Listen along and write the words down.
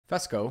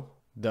FESCO,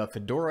 the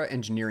Fedora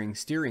Engineering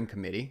Steering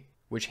Committee,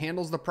 which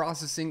handles the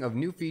processing of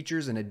new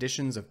features and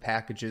additions of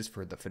packages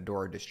for the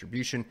Fedora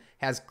distribution,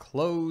 has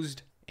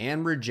closed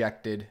and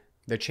rejected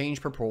the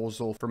change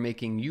proposal for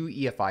making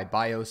UEFI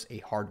BIOS a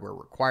hardware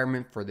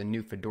requirement for the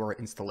new Fedora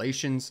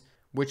installations,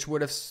 which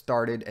would have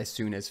started as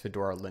soon as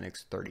Fedora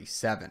Linux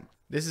 37.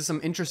 This is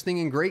some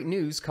interesting and great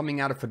news coming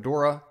out of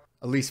Fedora,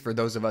 at least for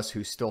those of us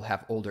who still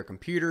have older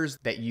computers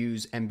that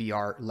use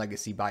MBR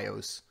legacy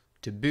BIOS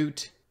to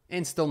boot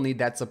and still need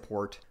that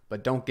support,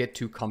 but don't get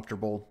too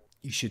comfortable.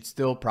 You should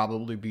still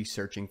probably be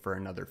searching for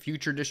another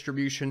future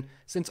distribution,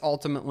 since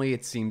ultimately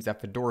it seems that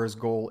Fedora's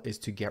goal is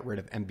to get rid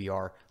of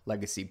MBR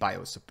legacy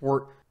BIOS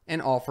support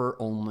and offer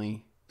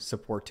only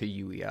support to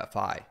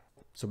UEFI.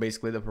 So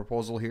basically the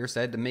proposal here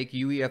said to make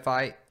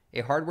UEFI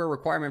a hardware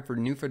requirement for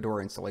new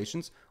Fedora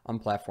installations on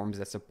platforms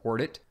that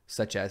support it,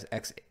 such as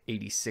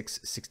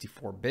x86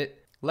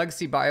 64-bit.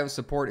 Legacy BIOS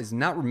support is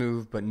not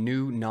removed, but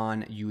new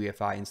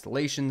non-UEFI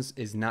installations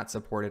is not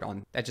supported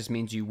on. That just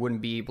means you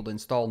wouldn't be able to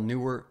install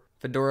newer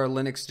Fedora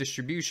Linux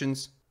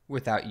distributions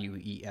without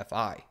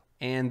UEFI.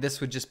 And this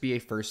would just be a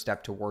first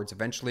step towards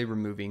eventually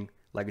removing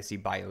legacy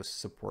BIOS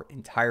support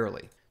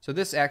entirely. So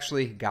this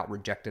actually got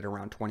rejected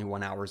around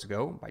 21 hours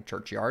ago by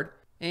Churchyard,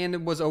 and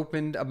it was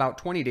opened about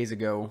 20 days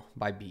ago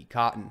by B.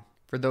 Cotton.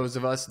 For those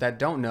of us that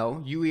don't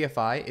know,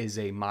 UEFI is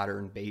a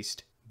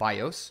modern-based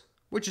BIOS,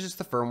 which is just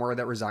the firmware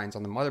that resides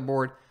on the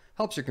motherboard,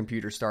 helps your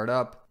computer start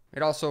up.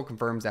 It also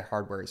confirms that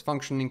hardware is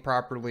functioning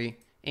properly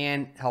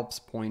and helps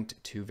point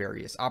to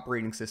various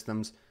operating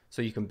systems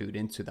so you can boot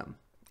into them.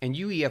 And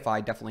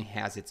UEFI definitely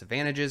has its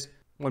advantages.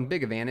 One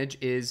big advantage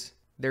is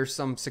there's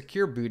some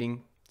secure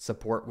booting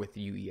support with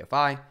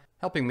UEFI,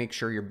 helping make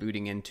sure you're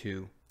booting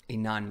into a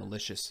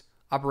non-malicious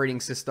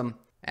operating system,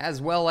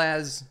 as well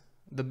as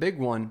the big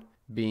one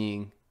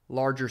being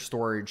larger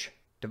storage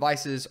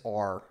devices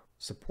are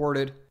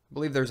supported. I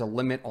believe there's a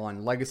limit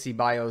on legacy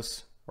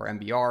BIOS or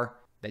MBR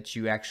that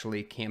you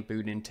actually can't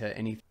boot into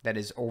any that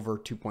is over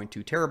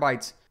 2.2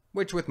 terabytes,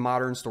 which with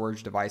modern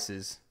storage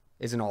devices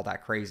isn't all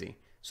that crazy.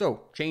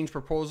 So change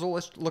proposal,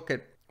 let's look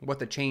at what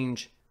the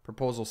change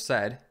proposal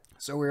said.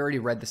 So we already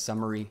read the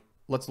summary.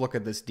 Let's look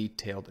at this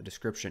detailed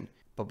description.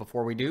 But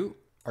before we do,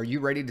 are you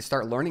ready to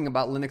start learning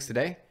about Linux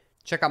today?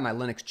 Check out my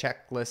Linux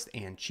checklist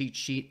and cheat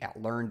sheet at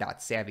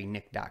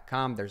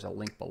learn.savvynick.com. There's a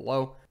link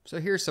below. So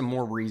here's some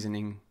more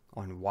reasoning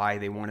on why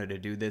they wanted to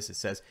do this. It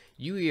says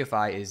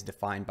UEFI is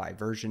defined by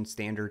version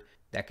standard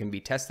that can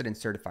be tested and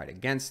certified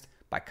against.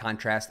 By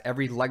contrast,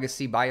 every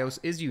legacy BIOS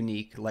is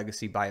unique.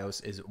 Legacy BIOS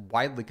is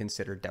widely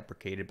considered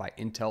deprecated by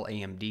Intel,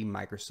 AMD,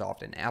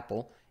 Microsoft, and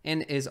Apple,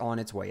 and is on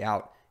its way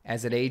out.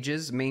 As it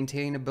ages,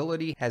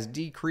 maintainability has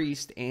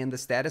decreased, and the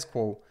status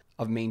quo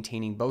of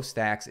maintaining both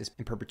stacks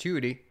in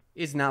perpetuity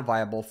is not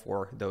viable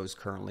for those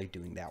currently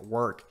doing that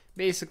work.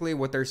 Basically,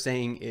 what they're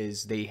saying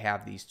is they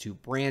have these two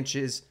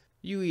branches,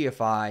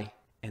 UEFI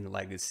and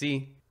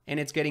legacy, and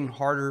it's getting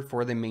harder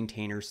for the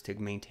maintainers to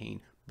maintain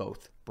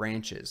both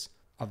branches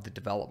of the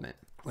development.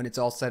 When it's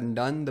all said and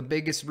done, the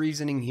biggest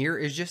reasoning here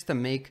is just to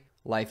make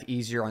life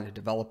easier on the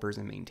developers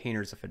and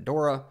maintainers of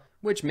Fedora,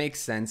 which makes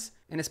sense,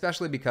 and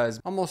especially because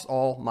almost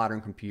all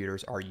modern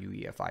computers are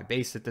UEFI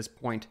based at this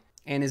point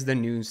and is the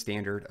new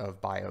standard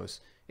of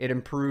BIOS. It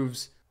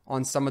improves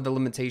on some of the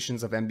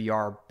limitations of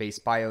MBR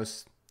based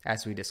BIOS,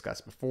 as we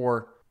discussed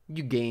before.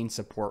 You gain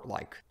support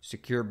like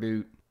secure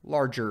boot,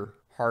 larger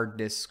hard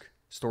disk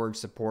storage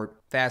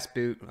support, fast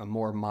boot, a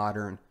more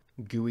modern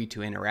GUI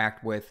to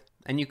interact with,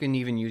 and you can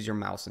even use your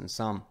mouse in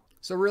some.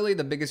 So really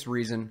the biggest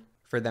reason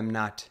for them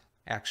not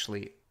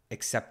actually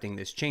accepting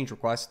this change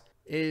request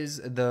is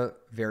the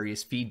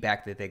various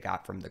feedback that they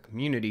got from the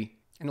community.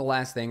 And the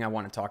last thing I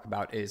want to talk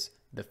about is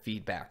the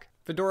feedback.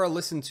 Fedora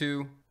listened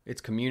to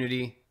its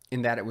community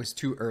in that it was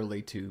too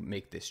early to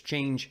make this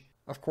change.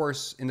 Of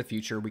course, in the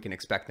future, we can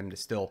expect them to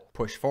still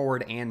push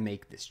forward and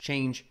make this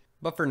change.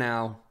 But for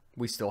now,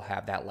 we still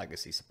have that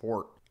legacy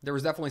support. There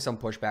was definitely some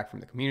pushback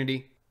from the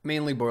community,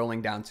 mainly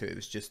boiling down to it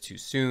was just too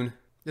soon.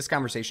 This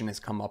conversation has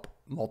come up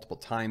multiple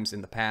times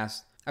in the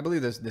past. I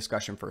believe this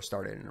discussion first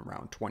started in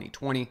around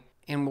 2020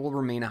 and will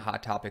remain a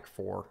hot topic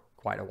for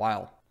quite a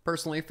while.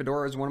 Personally,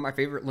 Fedora is one of my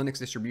favorite Linux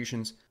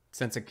distributions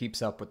since it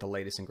keeps up with the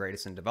latest and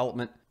greatest in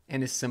development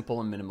and is simple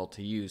and minimal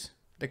to use.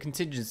 The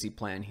contingency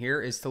plan here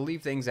is to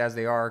leave things as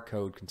they are.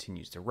 Code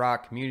continues to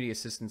rock. Community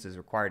assistance is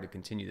required to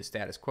continue the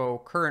status quo.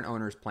 Current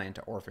owners plan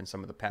to orphan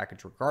some of the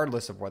package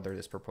regardless of whether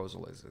this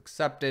proposal is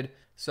accepted.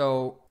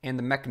 And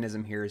the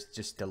mechanism here is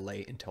just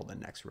delay until the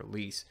next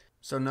release.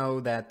 So know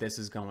that this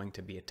is going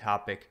to be a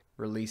topic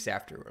release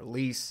after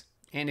release.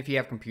 And if you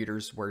have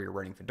computers where you're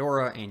running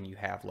Fedora and you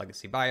have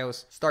legacy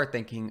BIOS, start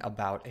thinking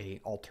about an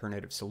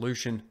alternative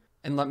solution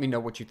and let me know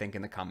what you think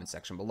in the comment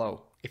section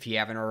below. If you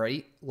haven't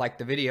already, like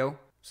the video,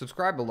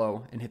 subscribe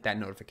below, and hit that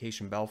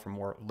notification bell for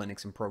more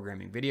Linux and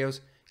programming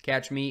videos.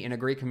 Catch me in a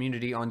great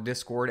community on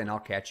Discord, and I'll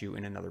catch you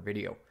in another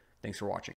video. Thanks for watching.